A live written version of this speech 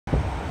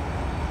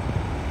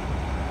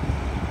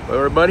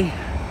Hello everybody,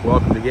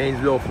 welcome to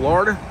Gainesville,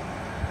 Florida,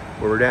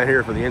 where we're down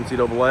here for the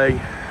NCAA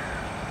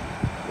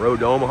Road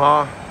to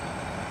Omaha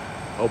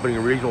opening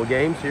regional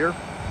games here.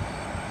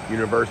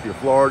 University of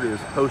Florida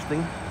is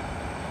hosting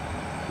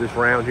this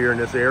round here in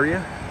this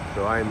area.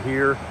 So I am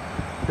here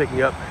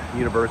picking up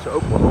University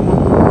of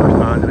Oklahoma. First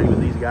time to be with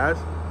these guys.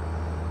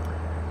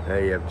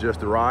 They have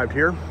just arrived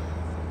here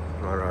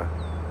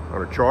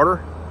on a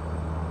charter.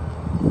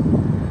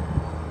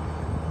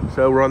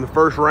 So we're on the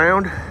first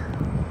round.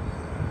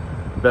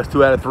 Best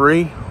 2 out of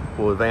 3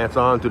 will advance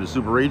on to the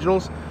Super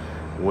Regionals.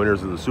 The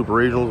winners of the Super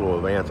Regionals will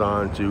advance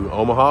on to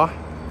Omaha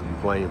to be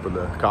playing for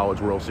the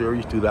College World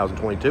Series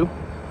 2022.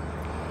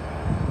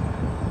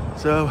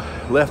 So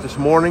left this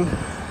morning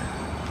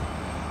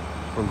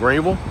from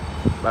Gainesville,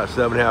 about a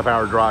 7.5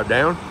 hour drive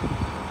down.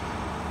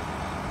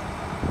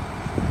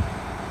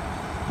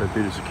 Went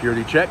through the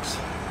security checks.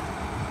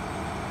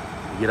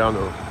 Get on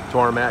the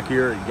tarmac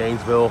here at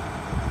Gainesville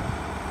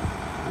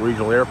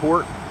Regional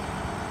Airport.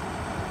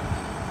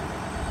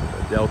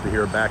 Delta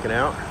here backing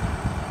out.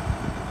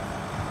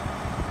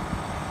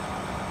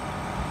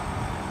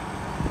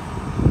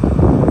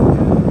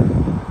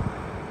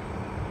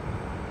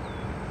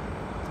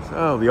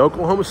 So the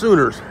Oklahoma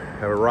Sooners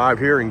have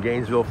arrived here in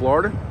Gainesville,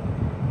 Florida.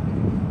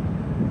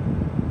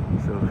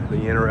 So it'll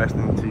be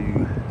interesting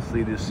to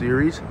see this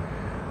series.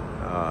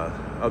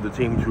 Other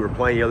teams who are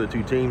playing, the other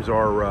 2 teams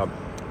are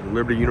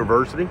Liberty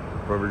University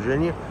from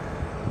Virginia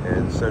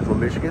and Central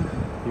Michigan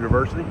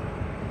University.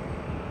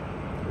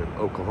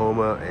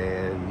 Oklahoma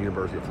and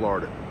University of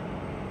Florida.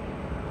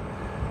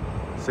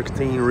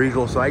 16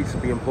 regional sites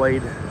being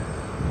played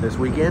this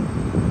weekend.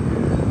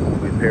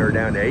 We pared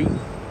down to 8. And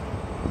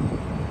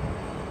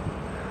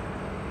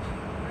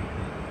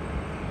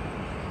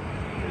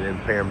then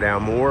pare them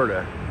down more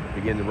to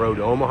begin the road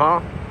to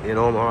Omaha, in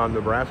Omaha,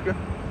 Nebraska.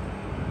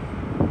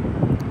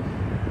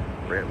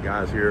 Ramp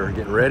guys here are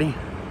getting ready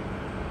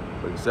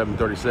for the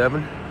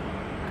 737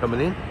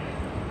 coming in.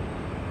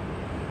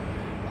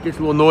 Gets a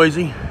little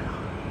noisy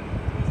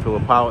until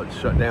the pilots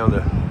shut down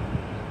the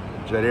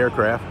jet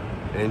aircraft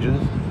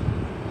engines.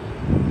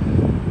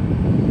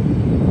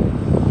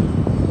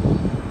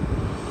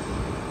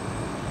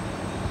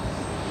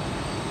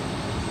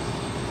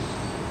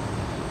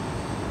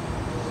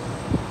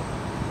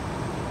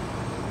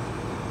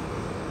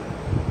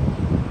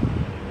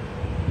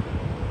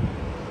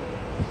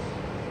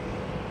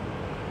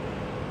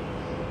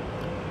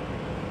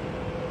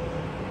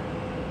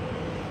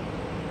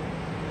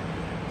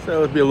 So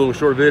it'll be a little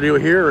short video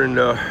here, and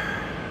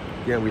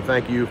again, we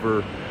thank you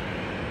for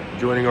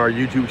joining our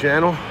YouTube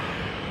channel,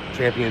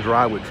 Champion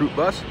Drive with Troop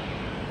Bus.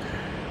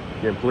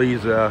 Again,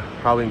 please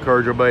probably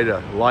encourage everybody to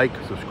like,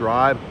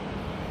 subscribe,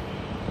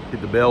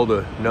 hit the bell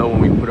to know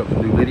when we put up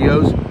some new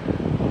videos.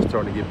 It's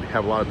starting to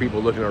have a lot of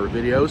people looking at our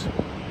videos.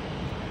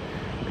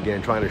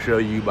 Again, trying to show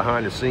you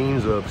behind the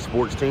scenes of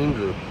sports teams,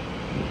 of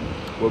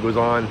what goes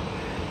on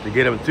to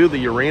get them to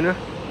the arena,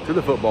 to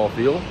the football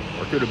field,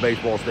 or to the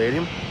baseball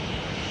stadium.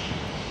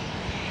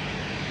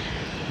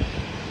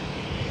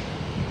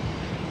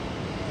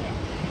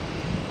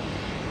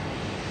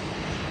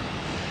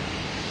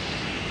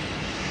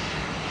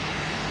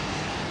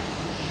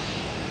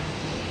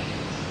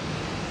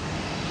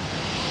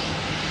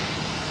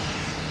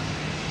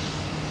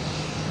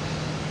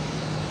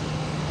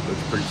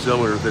 Looks pretty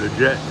similar to the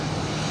jet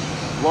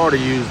Florida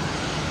used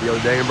the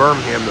other day in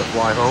Birmingham to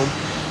fly home.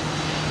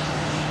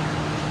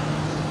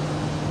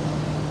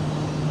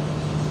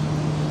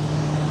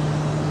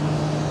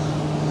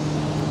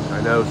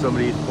 I know some of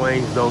these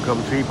planes don't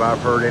come cheap.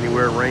 I've heard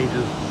anywhere it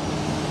ranges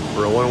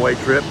for a one-way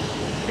trip,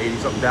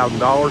 $80-something thousand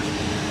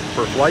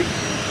per flight.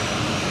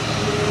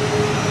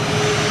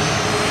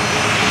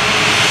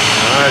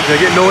 All right, they're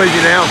getting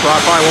noisy now, so I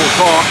probably won't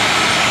talk.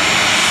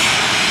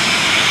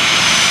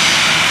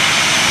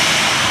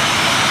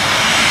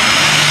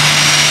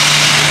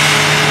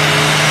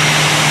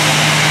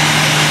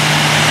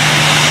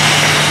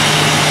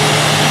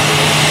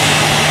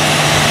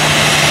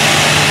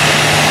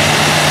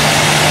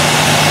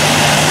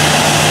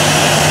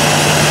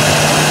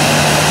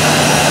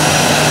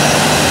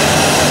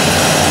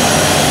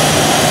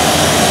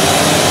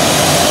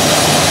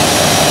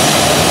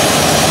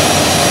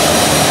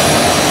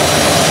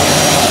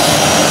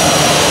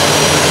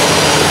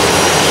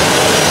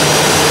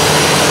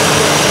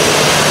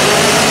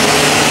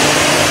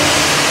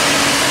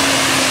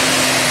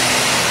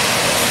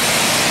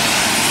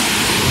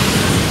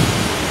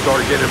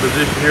 Started getting in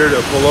position here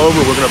to pull over.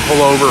 We're going to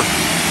pull over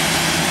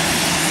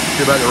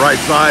to about the right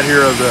side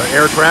here of the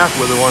aircraft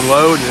where they'll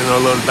unload and then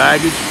unload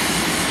baggage.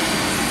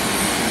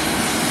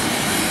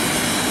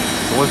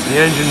 So once the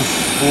engines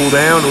cool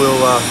down,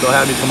 they'll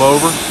have me come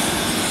over.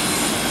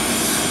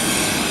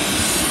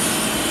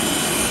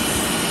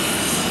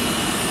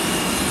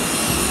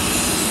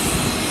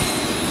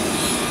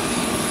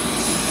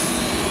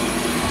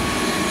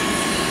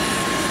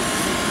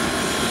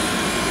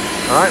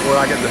 All right, well,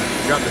 I got the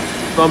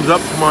thumbs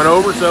up, come on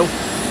over. So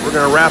we're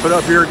gonna wrap it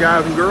up here,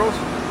 guys and girls.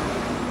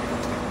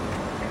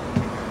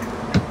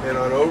 Head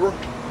on over.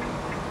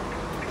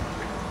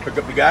 Pick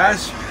up the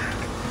guys.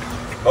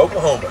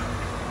 Oklahoma.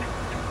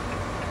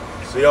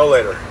 See y'all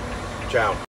later. Ciao.